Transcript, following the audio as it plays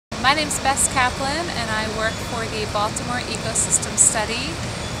My name's Bess Caplin, and I work for the Baltimore Ecosystem Study,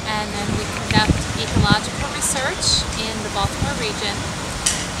 and then we conduct ecological research in the Baltimore region.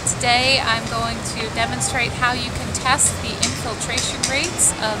 Today I'm going to demonstrate how you can test the infiltration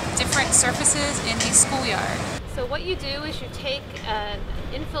rates of different surfaces in a schoolyard. So what you do is you take an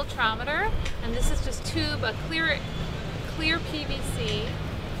infiltrometer, and this is just a clear PVC,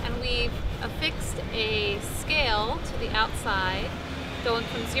 and we've affixed a scale to the outside going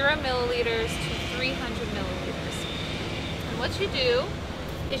from 0 milliliters to 300 milliliters. And what you do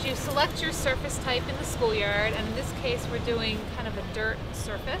is you select your surface type in the schoolyard, and in this case we're doing kind of a dirt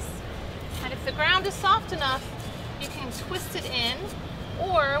surface. And if the ground is soft enough, you can twist it in,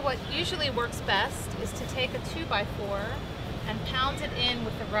 or what usually works best is to take a 2x4 and pound it in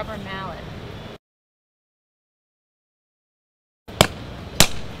with a rubber mallet.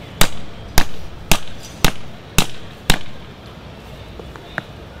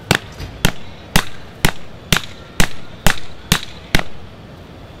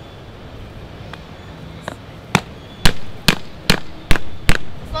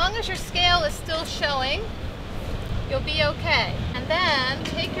 As long as your scale is still showing, you'll be okay. And then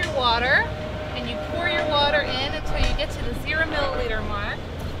take your water and you pour your water in until you get to the 0 milliliter mark,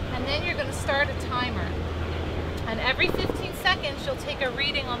 and then you're going to start a timer. And every 15 seconds you'll take a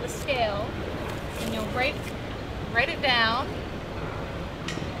reading on the scale and you'll write it down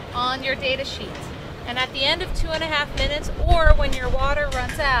on your data sheet. And at the end of 2.5 minutes, or when your water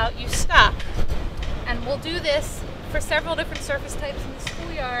runs out, you stop. And we'll do this for several different surface types in the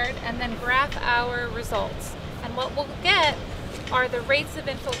schoolyard and then graph our results. And what we'll get are the rates of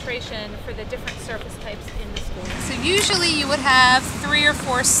infiltration for the different surface types in the school. So usually you would have 3 or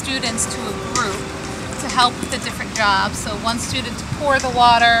 4 students to a group to help with the different jobs. So one student to pour the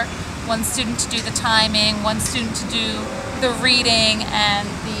water, one student to do the timing, one student to do the reading, and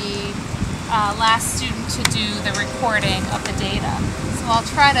the last student to do the recording of the data. So I'll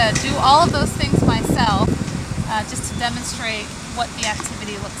try to do all of those things myself just to demonstrate what the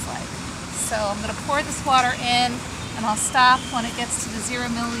activity looks like. So I'm going to pour this water in, and I'll stop when it gets to the 0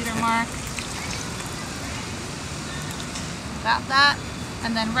 milliliter mark. Got that.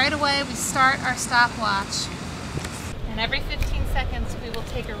 And then right away we start our stopwatch. And every 15 seconds we will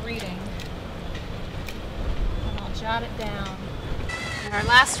take a reading. And I'll jot it down. And our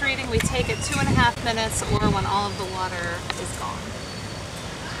last reading we take at 2.5 minutes, or when all of the water is gone.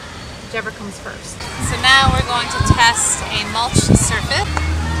 Whichever comes first. So now we're going to test a mulch surface.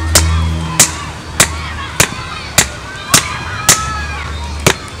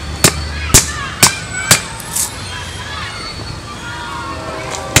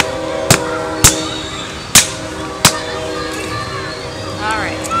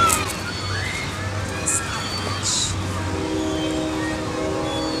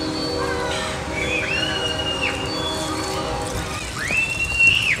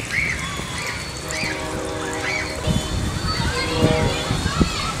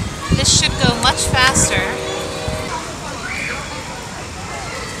 This should go much faster.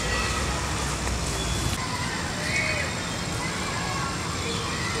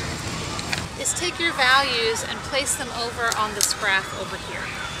 Is take your values and place them over on this graph over here.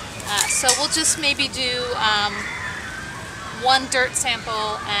 So we'll just maybe do one dirt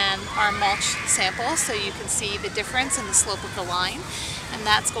sample and our mulch sample, so you can see the difference in the slope of the line, and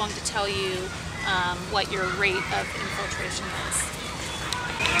that's going to tell you what your rate of infiltration is.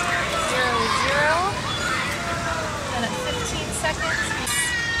 0, 0, and at 15 seconds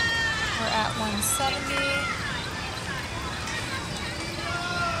we're at 170.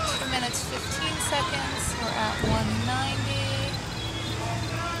 2 minutes 15 seconds we're at 190,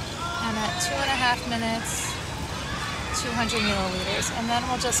 and at 2.5 minutes 200 milliliters. And then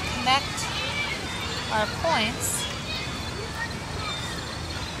we'll just connect our points,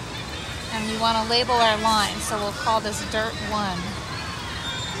 and we want to label our line, so we'll call this dirt 1.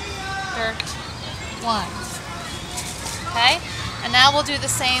 Dirt 1. Okay? And now we'll do the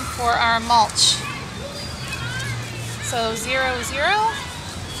same for our mulch. So 0, 0,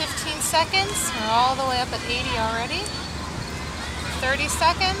 15 seconds, we're all the way up at 80 already. 30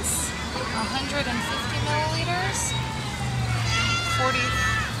 seconds, 150 milliliters.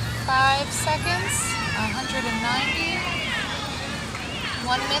 45 seconds, 190.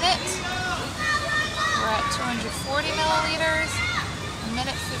 1 minute, we're at 240 milliliters. A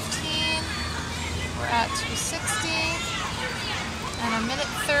minute 15, we're at 260, and a minute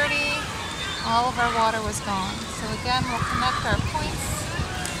 30, all of our water was gone. So again, we'll connect our points,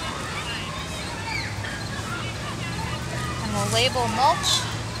 and we'll label mulch.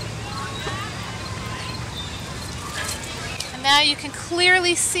 Now you can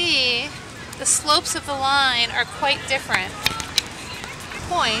clearly see the slopes of the line are quite different.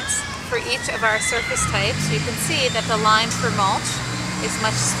 Points for each of our surface types, you can see that the line for mulch is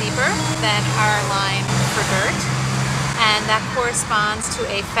much steeper than our line for dirt, and that corresponds to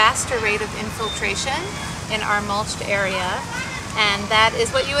a faster rate of infiltration in our mulched area, and that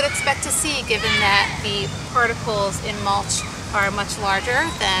is what you would expect to see given that the particles in mulch are much larger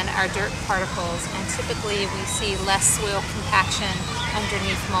than our dirt particles, and typically we see less soil compaction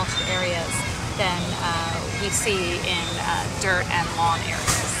underneath mulched areas than we see in dirt and lawn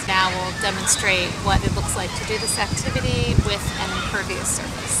areas. Now we'll demonstrate what it looks like to do this activity with an impervious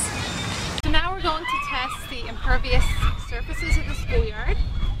surface. So now we're going to test the impervious surfaces of the schoolyard,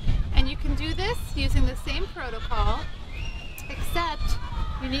 and you can do this using the same protocol, except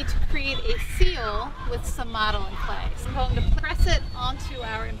you need to create a seal with some modeling clay. So I'm going to press it onto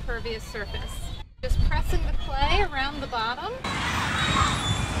our impervious surface. Just pressing the clay around the bottom.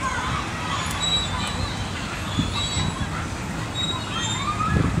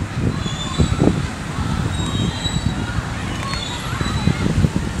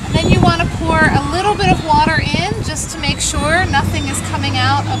 And then you want to pour a little bit of water in just to make sure nothing is coming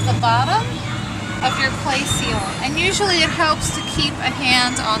out of the bottom of your clay seal. And usually it helps to keep a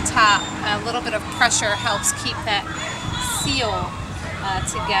hand on top. A little bit of pressure helps keep that seal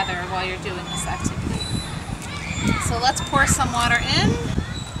together while you're doing this activity. So let's pour some water in.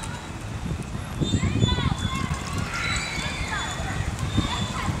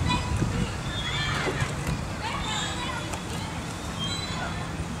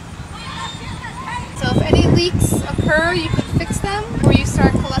 So if any leaks occur, you can fix them before you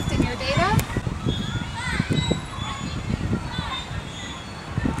start collecting your data.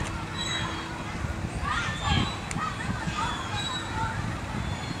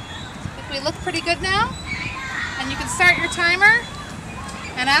 We look pretty good now, and you can start your timer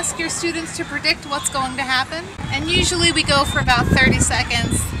and ask your students to predict what's going to happen. And usually we go for about 30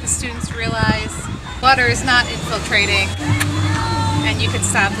 seconds. The students realize water is not infiltrating, and you can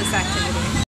stop this activity.